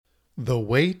The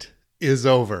wait is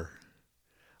over.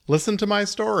 Listen to my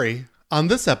story on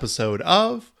this episode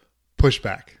of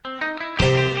Pushback.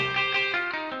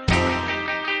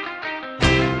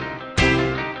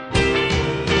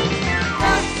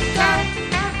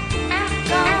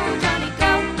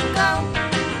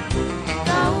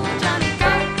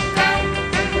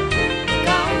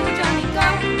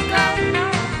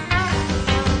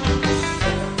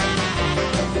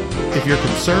 If you're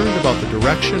concerned about the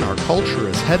direction our culture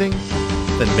is heading,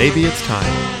 then maybe it's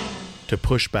time to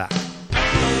push back.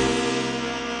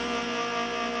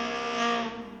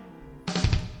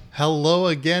 Hello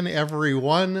again,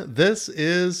 everyone. This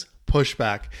is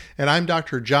Pushback, and I'm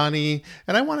Dr. Jonny,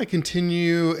 and I want to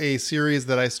continue a series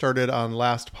that I started on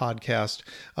last podcast,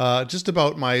 just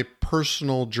about my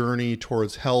personal journey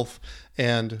towards health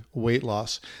and weight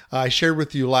loss. I shared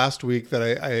with you last week that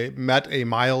I met a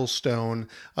milestone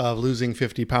of losing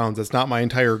 50 pounds. That's not my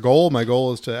entire goal. My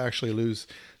goal is to actually lose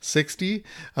 60,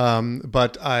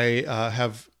 but I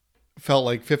have felt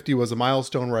like 50 was a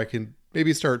milestone where I can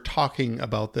maybe start talking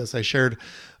about this. I shared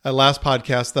last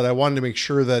podcast that I wanted to make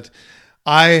sure that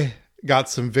I got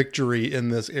some victory in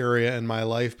this area in my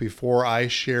life before I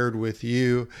shared with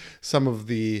you some of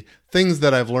the things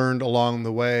that I've learned along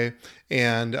the way.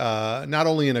 And not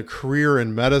only in a career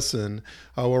in medicine,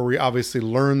 where we obviously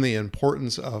learn the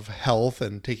importance of health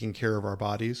and taking care of our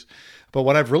bodies, but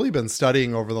what I've really been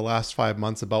studying over the last 5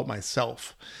 months about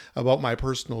myself, about my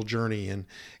personal journey. And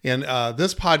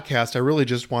this podcast, I really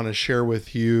just want to share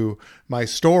with you my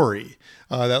story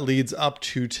that leads up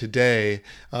to today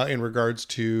in regards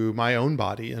to my own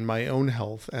body and my own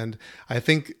health. And I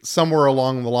think somewhere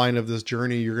along the line of this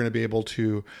journey, you're going to be able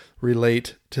to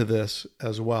relate to this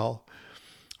as well.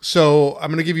 So I'm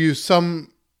going to give you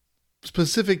some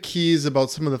specific keys about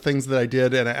some of the things that I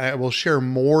did, and I will share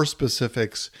more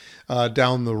specifics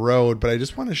down the road, but I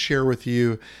just want to share with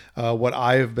you what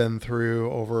I have been through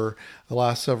over the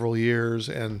last several years,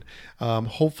 and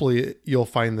hopefully you'll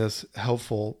find this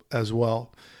helpful as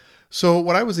well. So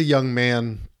when I was a young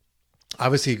man,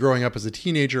 obviously, growing up as a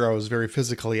teenager, I was very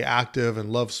physically active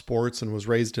and loved sports and was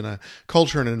raised in a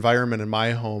culture and environment in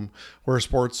my home where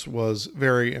sports was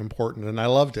very important, and I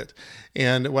loved it.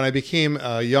 And when I became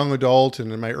a young adult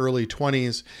and in my early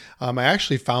 20s, I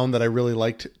actually found that I really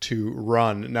liked to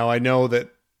run. Now, I know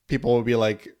that people would be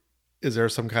like, is there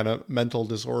some kind of mental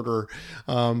disorder?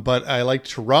 But I liked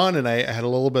to run, and I had a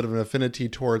little bit of an affinity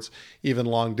towards even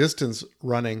long distance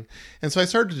running. And so I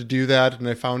started to do that, and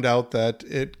I found out that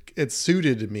it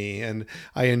suited me, and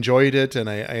I enjoyed it, and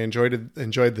I enjoyed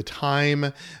the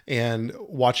time and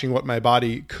watching what my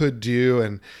body could do,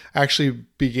 and actually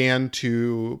began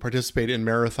to participate in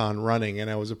marathon running.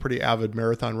 And I was a pretty avid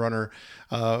marathon runner,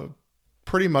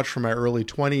 pretty much from my early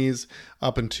 20s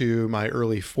up into my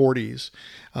early 40s.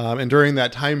 And during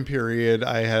that time period,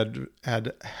 I have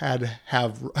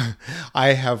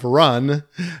run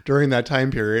during that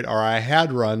time period, or I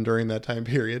had run during that time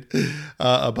period,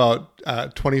 about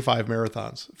 25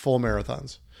 marathons, full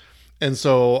marathons. And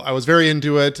so I was very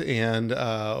into it, and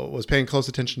was paying close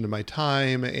attention to my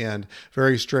time and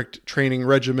very strict training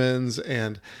regimens.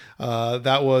 And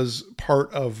that was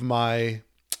part of my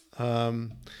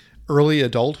early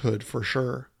adulthood for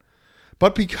sure.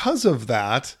 But because of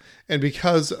that, and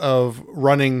because of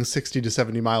running 60 to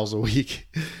 70 miles a week,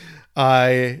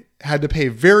 I had to pay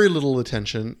very little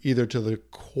attention either to the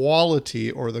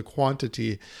quality or the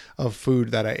quantity of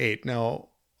food that I ate. Now,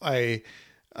 I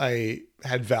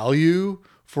had value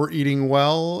for eating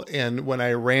well, and when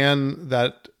I ran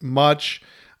that much,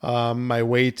 my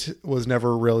weight was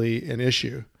never really an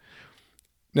issue.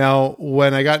 Now,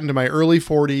 when I got into my early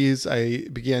 40s, I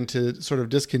began to sort of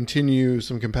discontinue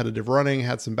some competitive running,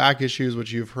 had some back issues,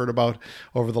 which you've heard about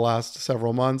over the last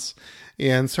several months,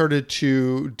 and started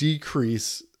to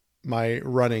decrease my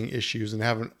running issues. And I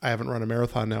haven't run a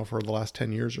marathon now for the last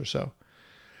 10 years or so.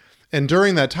 And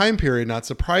during that time period, not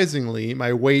surprisingly,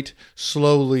 my weight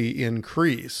slowly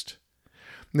increased.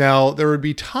 Now, there would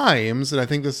be times, and I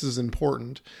think this is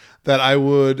important, that I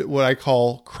would what I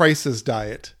call crisis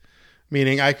diet.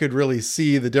 Meaning I could really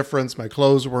see the difference. My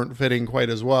clothes weren't fitting quite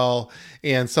as well,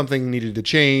 and something needed to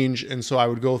change. And so I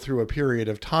would go through a period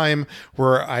of time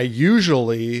where I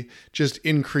usually just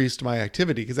increased my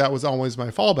activity, because that was always my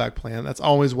fallback plan. That's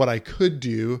always what I could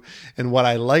do and what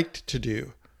I liked to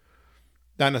do.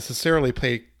 Not necessarily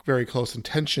pay very close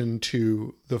attention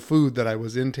to the food that I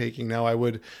was intaking. Now, I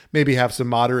would maybe have some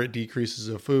moderate decreases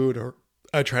of food, or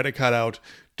I try to cut out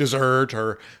dessert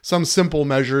or some simple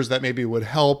measures that maybe would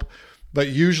help. But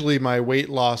usually my weight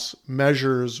loss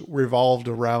measures revolved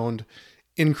around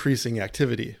increasing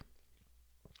activity.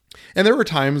 And there were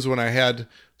times when I had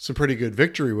some pretty good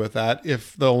victory with that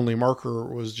if the only marker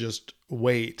was just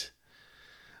weight.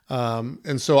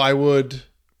 And so I would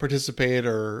participate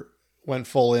or went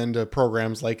full into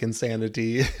programs like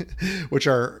Insanity, which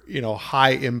are,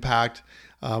 high impact,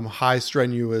 high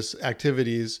strenuous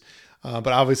activities. But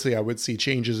obviously I would see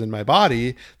changes in my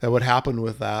body that would happen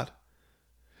with that.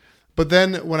 But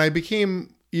then when I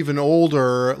became even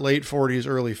older, late 40s,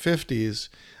 early 50s,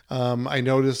 I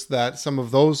noticed that some of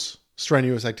those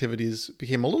strenuous activities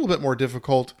became a little bit more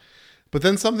difficult. But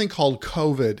then something called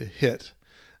COVID hit.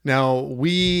 Now,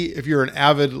 if you're an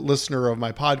avid listener of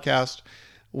my podcast,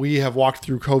 we have walked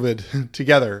through COVID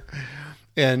together.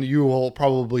 And you will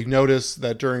probably notice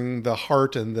that during the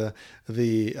heart and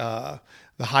the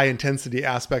high intensity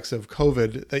aspects of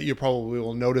COVID, that you probably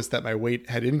will notice that my weight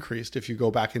had increased if you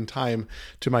go back in time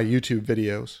to my YouTube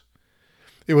videos.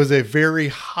 It was a very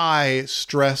high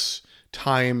stress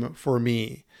time for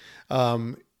me.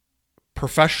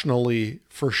 Professionally,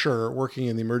 for sure, working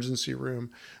in the emergency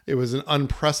room, it was an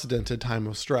unprecedented time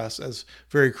of stress as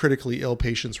very critically ill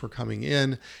patients were coming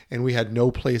in, and we had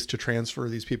no place to transfer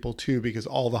these people to because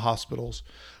all the hospitals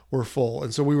were full.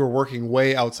 And so we were working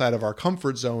way outside of our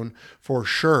comfort zone for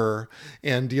sure,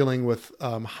 and dealing with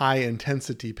high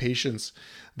intensity patients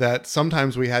that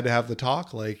sometimes we had to have the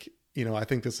talk like, I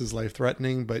think this is life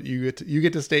threatening, but you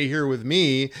get to stay here with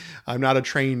me. I'm not a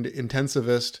trained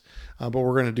intensivist, but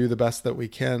we're going to do the best that we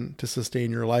can to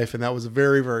sustain your life. And that was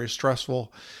very, very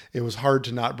stressful. It was hard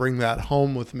to not bring that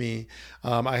home with me.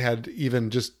 I had even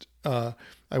just, I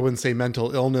wouldn't say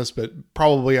mental illness, but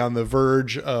probably on the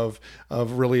verge of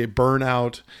really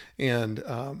burnout, and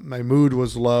my mood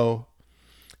was low.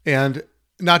 And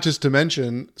not just to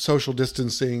mention social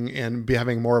distancing and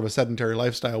having more of a sedentary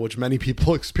lifestyle, which many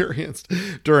people experienced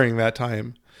during that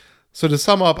time. So to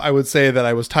sum up, I would say that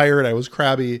I was tired, I was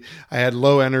crabby, I had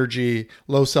low energy,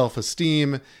 low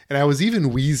self-esteem, and I was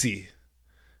even wheezy,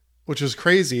 which was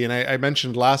crazy. And I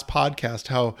mentioned last podcast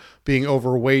how being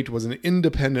overweight was an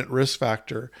independent risk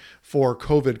factor for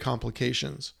COVID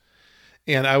complications.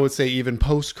 And I would say even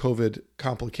post-COVID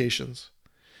complications.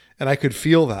 And I could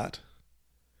feel that.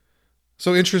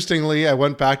 So interestingly, I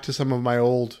went back to some of my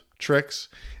old tricks,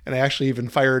 and I actually even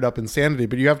fired up Insanity.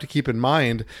 But you have to keep in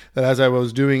mind that as I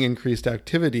was doing increased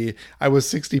activity, I was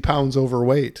 60 pounds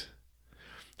overweight,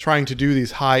 trying to do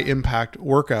these high impact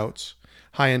workouts,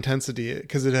 high intensity,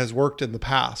 because it has worked in the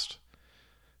past.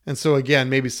 And so again,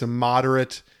 maybe some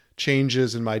moderate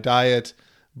changes in my diet,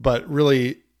 but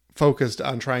really focused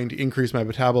on trying to increase my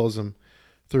metabolism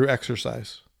through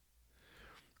exercise.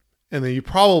 And then you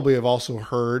probably have also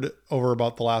heard over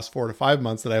about the last 4 to 5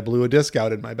 months that I blew a disc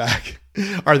out in my back.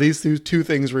 Are these two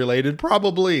things related?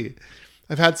 Probably.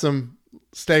 I've had some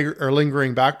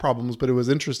lingering back problems, but it was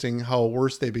interesting how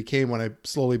worse they became when I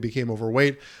slowly became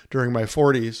overweight during my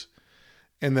 40s.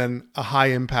 And then a high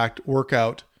impact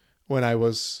workout when I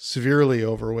was severely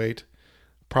overweight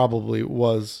probably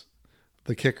was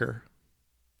the kicker.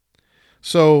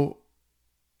 So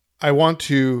I want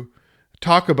to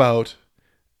talk about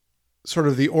sort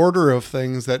of the order of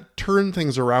things that turn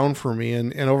things around for me.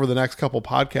 And over the next couple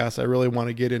podcasts, I really want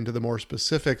to get into the more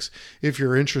specifics if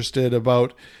you're interested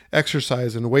about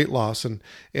exercise and weight loss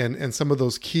and some of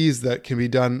those keys that can be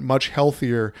done much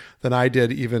healthier than I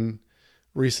did even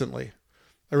recently.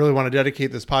 I really want to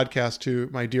dedicate this podcast to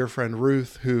my dear friend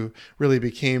Ruth, who really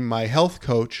became my health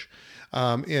coach.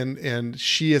 And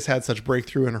she has had such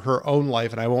breakthrough in her own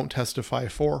life, and I won't testify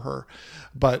for her.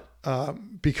 But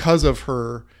because of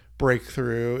her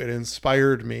breakthrough, it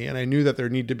inspired me, and I knew that there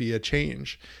needed to be a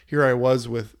change. Here I was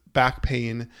with back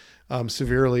pain,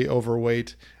 severely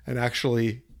overweight, and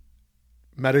actually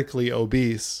medically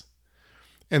obese.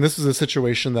 And this is a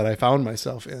situation that I found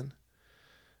myself in.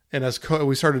 And as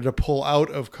we started to pull out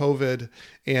of COVID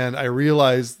and I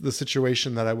realized the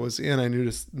situation that I was in, I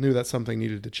knew that something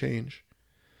needed to change.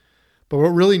 But what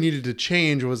really needed to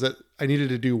change was that I needed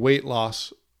to do weight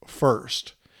loss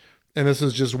first. And this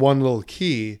is just one little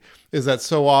key, is that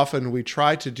so often we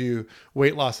try to do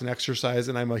weight loss and exercise,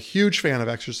 and I'm a huge fan of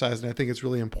exercise, and I think it's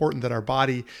really important that our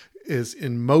body is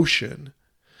in motion.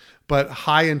 But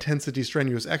high intensity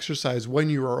strenuous exercise when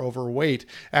you are overweight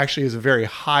actually is a very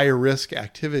high risk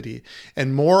activity.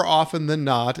 And more often than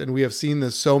not, and we have seen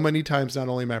this so many times, not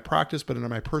only in my practice, but in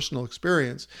my personal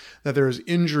experience, that there is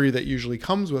injury that usually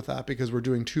comes with that because we're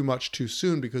doing too much too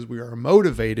soon because we are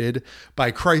motivated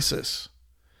by crisis.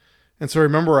 And so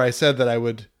remember I said that I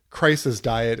would crisis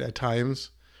diet at times.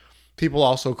 People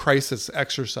also crisis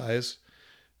exercise.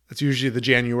 It's usually the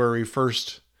January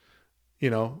 1st,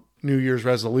 New Year's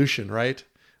resolution, right?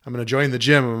 I'm going to join the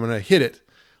gym. I'm going to hit it.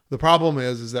 The problem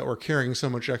is that we're carrying so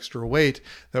much extra weight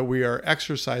that we are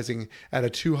exercising at a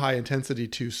too high intensity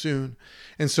too soon.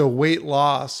 And so weight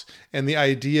loss and the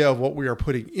idea of what we are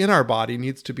putting in our body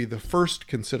needs to be the first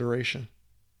consideration.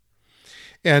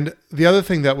 And the other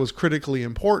thing that was critically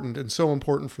important and so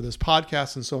important for this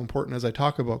podcast and so important as I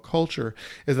talk about culture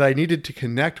is that I needed to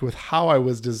connect with how I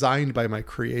was designed by my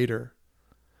Creator.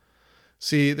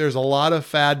 See, there's a lot of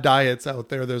fad diets out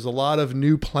there. There's a lot of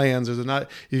new plans. If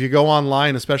you go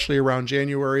online, especially around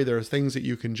January, there's things that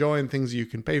you can join, things that you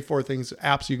can pay for,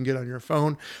 apps you can get on your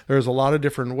phone. There's a lot of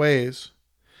different ways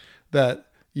that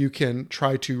you can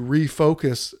try to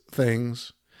refocus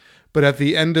things. But at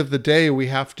the end of the day, we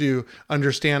have to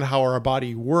understand how our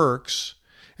body works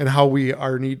and how we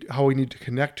need to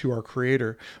connect to our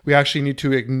Creator. We actually need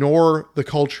to ignore the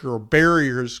cultural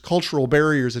barriers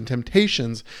and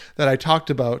temptations that I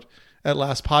talked about at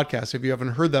last podcast. If you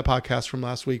haven't heard that podcast from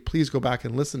last week, please go back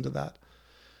and listen to that,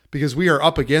 because we are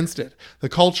up against it. The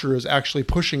culture is actually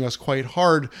pushing us quite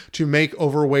hard to make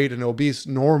overweight and obese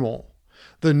normal,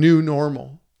 the new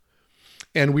normal.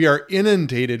 And we are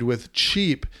inundated with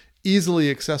cheap, easily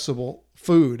accessible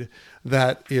food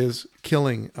that is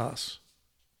killing us.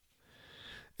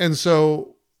 And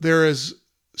so there is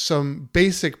some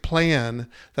basic plan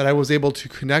that I was able to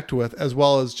connect with, as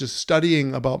well as just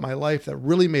studying about my life, that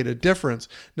really made a difference,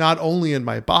 not only in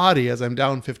my body as I'm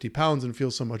down 50 pounds and feel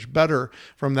so much better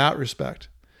from that respect,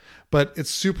 but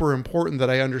it's super important that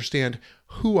I understand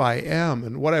who I am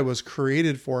and what I was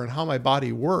created for and how my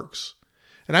body works.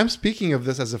 And I'm speaking of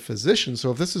this as a physician.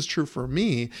 So if this is true for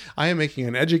me, I am making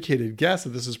an educated guess that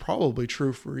this is probably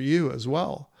true for you as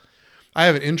well. I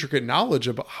have an intricate knowledge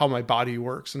about how my body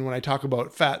works. And when I talk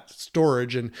about fat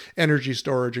storage and energy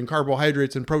storage and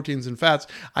carbohydrates and proteins and fats,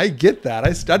 I get that.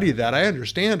 I study that. I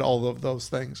understand all of those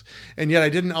things. And yet I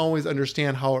didn't always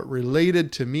understand how it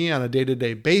related to me on a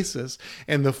day-to-day basis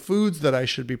and the foods that I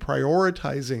should be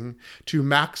prioritizing to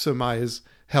maximize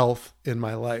health in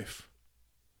my life.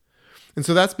 And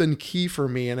so that's been key for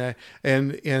me. And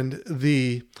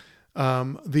the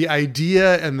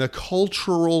idea and the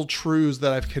cultural truths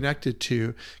that I've connected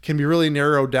to can be really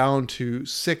narrowed down to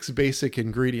 6 basic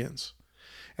ingredients.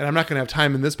 And I'm not going to have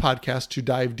time in this podcast to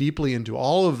dive deeply into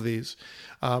all of these.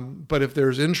 But if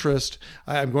there's interest,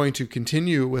 I'm going to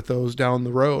continue with those down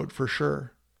the road for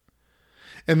sure.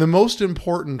 And the most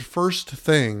important first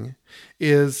thing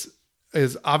is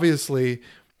obviously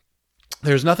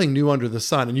there's nothing new under the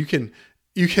sun. And you can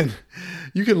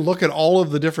look at all of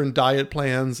the different diet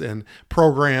plans and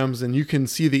programs, and you can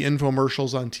see the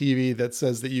infomercials on TV that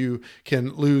says that you can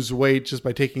lose weight just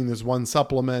by taking this one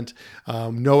supplement,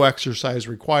 no exercise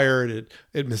required.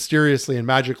 It mysteriously and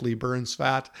magically burns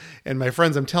fat. And my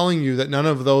friends, I'm telling you that none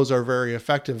of those are very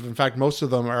effective. In fact, most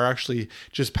of them are actually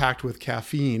just packed with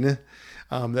caffeine.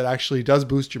 That actually does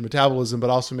boost your metabolism, but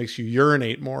also makes you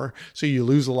urinate more. So you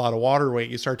lose a lot of water weight.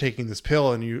 You start taking this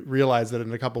pill and you realize that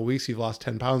in a couple of weeks, you've lost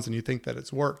 10 pounds and you think that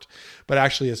it's worked. But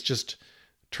actually it's just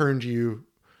turned you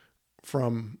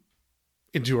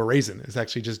into a raisin. It's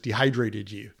actually just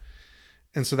dehydrated you.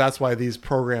 And so that's why these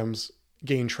programs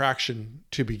gain traction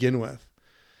to begin with.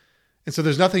 And so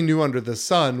there's nothing new under the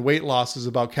sun. Weight loss is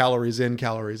about calories in,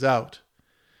 calories out.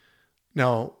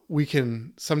 Now, we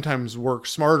can sometimes work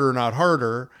smarter, not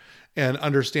harder, and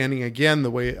understanding, again,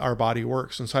 the way our body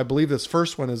works. And so I believe this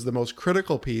first one is the most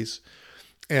critical piece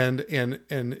and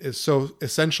is so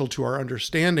essential to our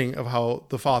understanding of how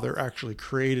the Father actually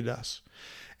created us.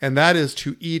 And that is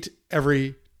to eat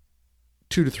every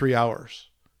 2 to 3 hours.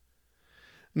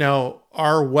 Now,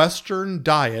 our Western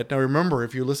diet, now remember,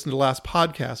 if you listen to the last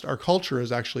podcast, our culture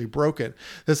is actually broken.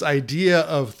 This idea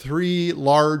of 3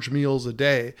 large meals a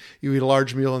day. You eat a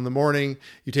large meal in the morning,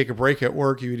 you take a break at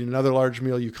work, you eat another large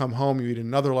meal, you come home, you eat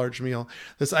another large meal.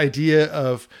 This idea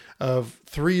of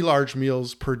 3 large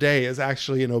meals per day is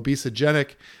actually an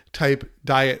obesogenic type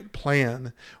diet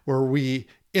plan where we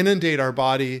inundate our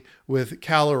body with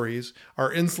calories.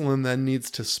 Our insulin then needs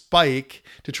to spike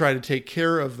to try to take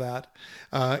care of that.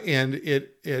 And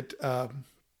it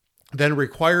then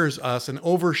requires us and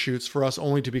overshoots for us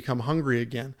only to become hungry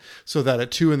again. So that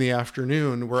at 2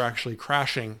 p.m, we're actually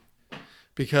crashing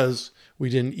because we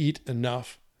didn't eat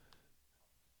enough.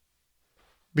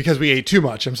 Because we ate too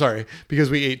much, because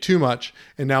we ate too much,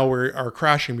 and now we are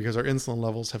crashing because our insulin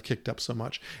levels have kicked up so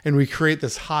much. And we create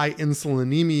this high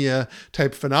insulinemia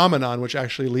type phenomenon, which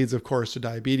actually leads, of course, to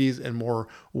diabetes and more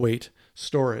weight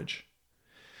storage.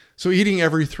 So eating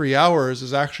every 3 hours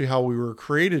is actually how we were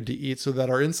created to eat, so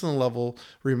that our insulin level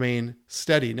remain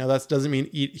steady. Now that doesn't mean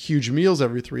eat huge meals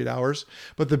every 3 hours,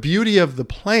 but the beauty of the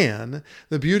plan,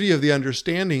 the beauty of the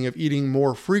understanding of eating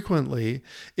more frequently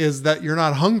is that you're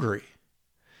not hungry.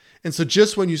 And so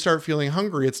just when you start feeling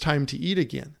hungry, it's time to eat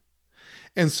again.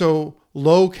 And so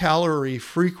low calorie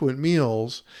frequent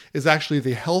meals is actually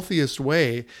the healthiest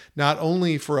way, not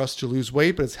only for us to lose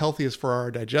weight, but it's healthiest for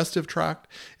our digestive tract.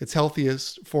 It's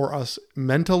healthiest for us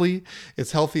mentally.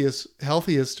 It's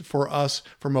healthiest for us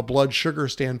from a blood sugar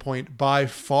standpoint by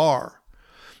far.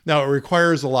 Now, it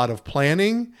requires a lot of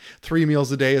planning. 3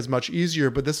 meals a day is much easier,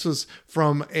 but this was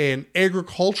from an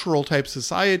agricultural type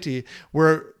society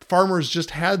where farmers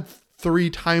just had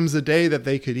 3 times a day that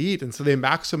they could eat. And so they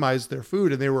maximized their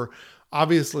food, and they were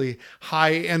obviously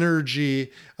high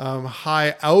energy,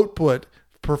 high output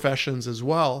professions as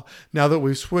well. Now that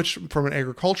we've switched from an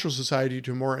agricultural society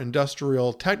to a more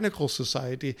industrial technical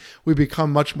society, we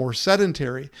become much more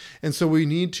sedentary. And so we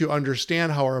need to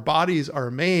understand how our bodies are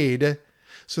made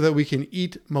so that we can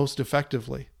eat most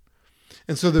effectively.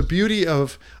 And so the beauty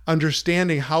of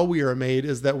understanding how we are made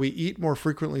is that we eat more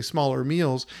frequently smaller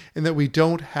meals, and that we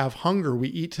don't have hunger. We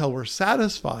eat till we're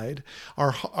satisfied.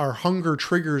 Our hunger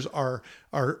triggers are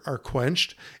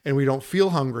quenched, and we don't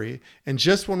feel hungry. And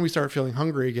just when we start feeling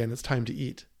hungry again, it's time to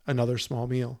eat another small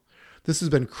meal. This has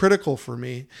been critical for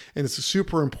me, and it's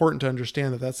super important to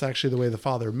understand that that's actually the way the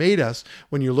Father made us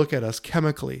when you look at us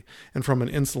chemically and from an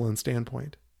insulin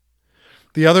standpoint.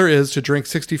 The other is to drink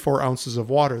 64 ounces of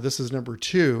water. This is number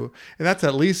 2, and that's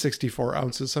at least 64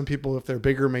 ounces. Some people, if they're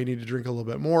bigger, may need to drink a little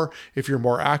bit more. If you're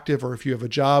more active, or if you have a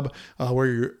job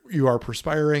where you are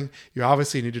perspiring, you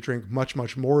obviously need to drink much,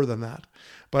 much more than that.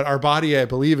 But our body, I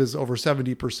believe, is over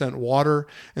 70% water.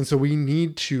 And so we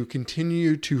need to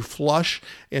continue to flush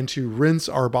and to rinse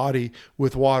our body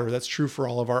with water. That's true for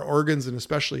all of our organs, and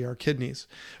especially our kidneys.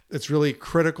 It's really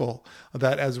critical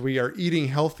that as we are eating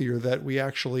healthier, that we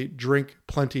actually drink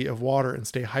plenty of water and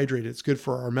stay hydrated. It's good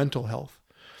for our mental health.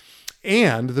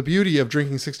 And the beauty of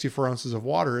drinking 64 ounces of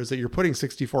water is that you're putting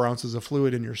 64 ounces of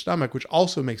fluid in your stomach, which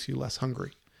also makes you less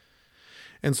hungry.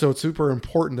 And so it's super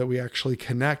important that we actually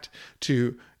connect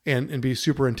to and be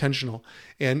super intentional.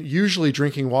 And usually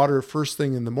drinking water first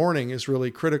thing in the morning is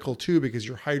really critical too, because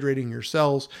you're hydrating your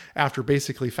cells after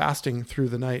basically fasting through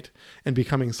the night and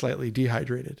becoming slightly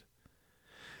dehydrated.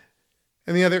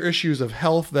 And the other issues of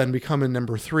health then become in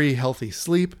number 3, healthy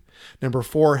sleep. Number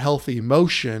 4, healthy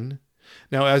motion.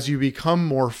 Now, as you become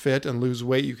more fit and lose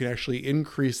weight, you can actually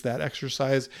increase that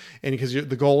exercise. And because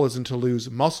the goal isn't to lose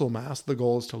muscle mass, the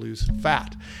goal is to lose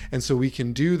fat. And so we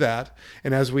can do that.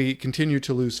 And as we continue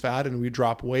to lose fat and we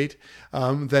drop weight,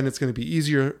 then it's going to be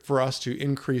easier for us to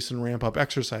increase and ramp up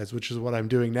exercise, which is what I'm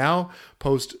doing now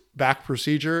post back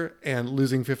procedure and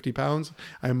losing 50 pounds.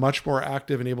 I'm much more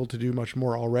active and able to do much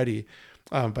more already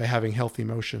by having healthy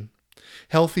motion.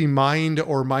 Healthy mind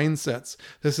or mindsets.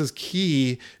 This is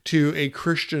key to a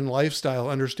Christian lifestyle,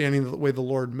 understanding the way the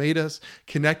Lord made us,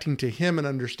 connecting to Him, and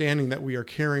understanding that we are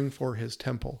caring for His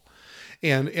temple.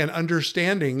 And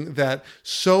understanding that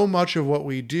so much of what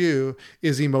we do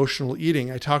is emotional eating.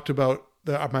 I talked about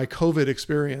my COVID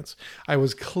experience. I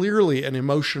was clearly an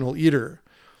emotional eater.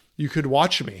 You could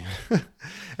watch me.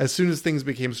 As soon as things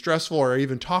became stressful or I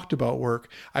even talked about work,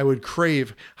 I would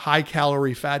crave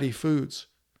high-calorie, fatty foods.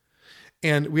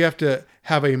 And we have to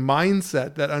have a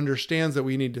mindset that understands that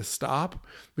we need to stop,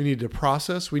 we need to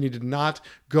process, we need to not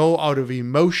go out of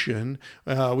emotion.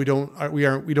 We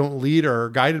don't lead or are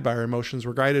guided by our emotions.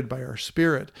 We're guided by our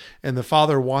spirit. And the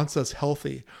Father wants us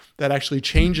healthy. That actually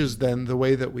changes then the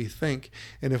way that we think.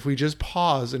 And if we just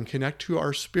pause and connect to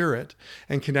our spirit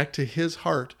and connect to His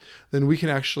heart, then we can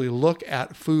actually look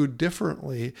at food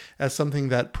differently as something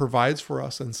that provides for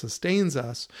us and sustains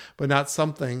us, but not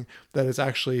something that has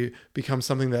actually become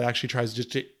something that actually tries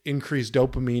just to increase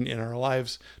dopamine in our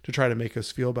lives to try to make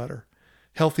us feel better.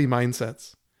 Healthy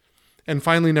mindsets. And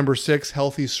finally, number 6,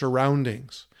 healthy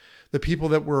surroundings. The people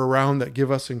that we're around that give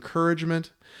us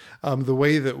encouragement, the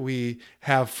way that we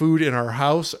have food in our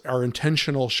house, our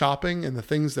intentional shopping and the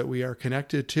things that we are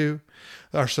connected to,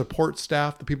 our support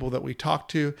staff, the people that we talk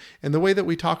to, and the way that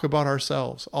we talk about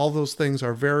ourselves. All those things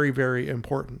are very, very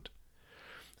important.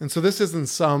 And so this isn't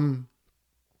some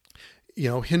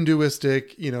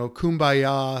Hinduistic,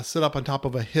 kumbaya, sit up on top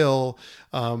of a hill,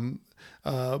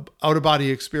 out-of-body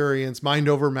experience, mind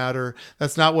over matter.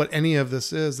 That's not what any of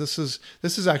this is. This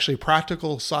is actually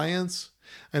practical science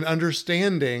and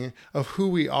understanding of who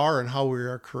we are and how we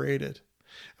are created.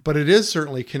 But it is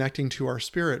certainly connecting to our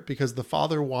spirit, because the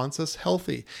Father wants us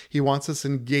healthy. He wants us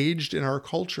engaged in our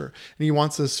culture, and He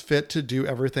wants us fit to do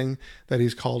everything that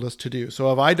He's called us to do. So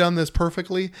have I done this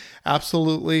perfectly?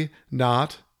 Absolutely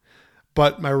not.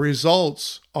 But my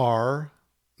results are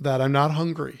that I'm not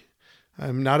hungry.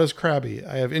 I'm not as crabby.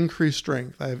 I have increased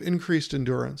strength. I have increased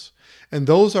endurance. And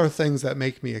those are things that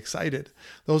make me excited.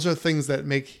 Those are things that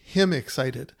make Him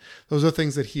excited. Those are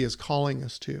things that He is calling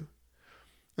us to.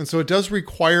 And so it does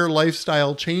require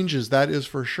lifestyle changes, that is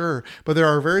for sure. But there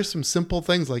are some simple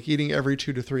things like eating every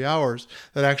 2 to 3 hours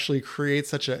that actually create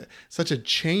such a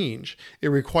change. It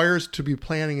requires to be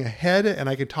planning ahead, and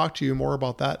I could talk to you more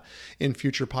about that in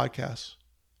future podcasts.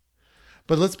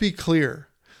 But let's be clear.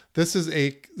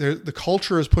 The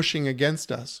culture is pushing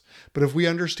against us. But if we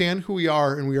understand who we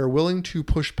are and we are willing to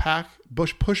push back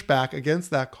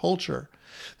against that culture,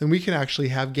 then we can actually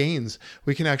have gains.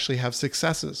 We can actually have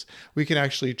successes. We can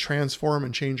actually transform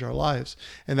and change our lives.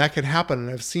 And that can happen. And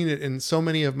I've seen it in so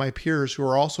many of my peers who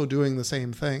are also doing the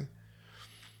same thing.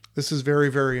 This is very,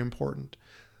 very important.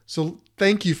 So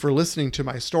thank you for listening to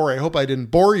my story. I hope I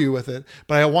didn't bore you with it,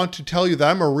 but I want to tell you that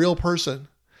I'm a real person.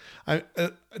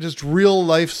 Just real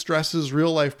life stresses,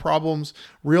 real life problems,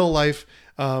 real life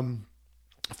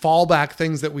fallback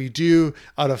things that we do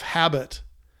out of habit.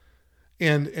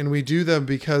 And we do them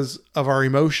because of our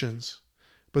emotions.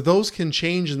 But those can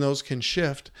change and those can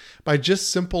shift by just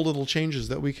simple little changes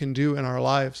that we can do in our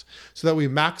lives so that we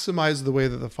maximize the way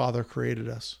that the Father created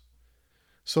us.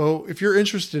 So if you're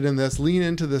interested in this, lean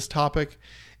into this topic,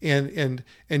 and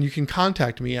you can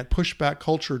contact me at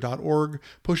pushbackculture.org,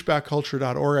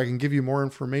 pushbackculture.org. I can give you more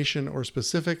information or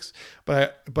specifics,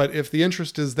 but if the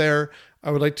interest is there,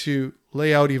 I would like to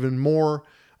lay out even more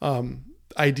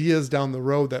ideas down the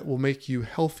road that will make you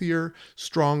healthier,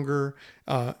 stronger,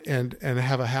 and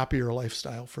have a happier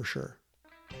lifestyle for sure.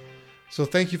 So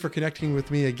thank you for connecting with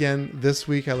me again this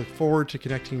week. I look forward to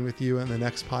connecting with you in the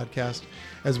next podcast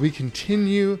as we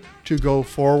continue to go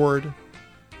forward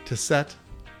to set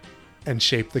and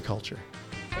shape the culture.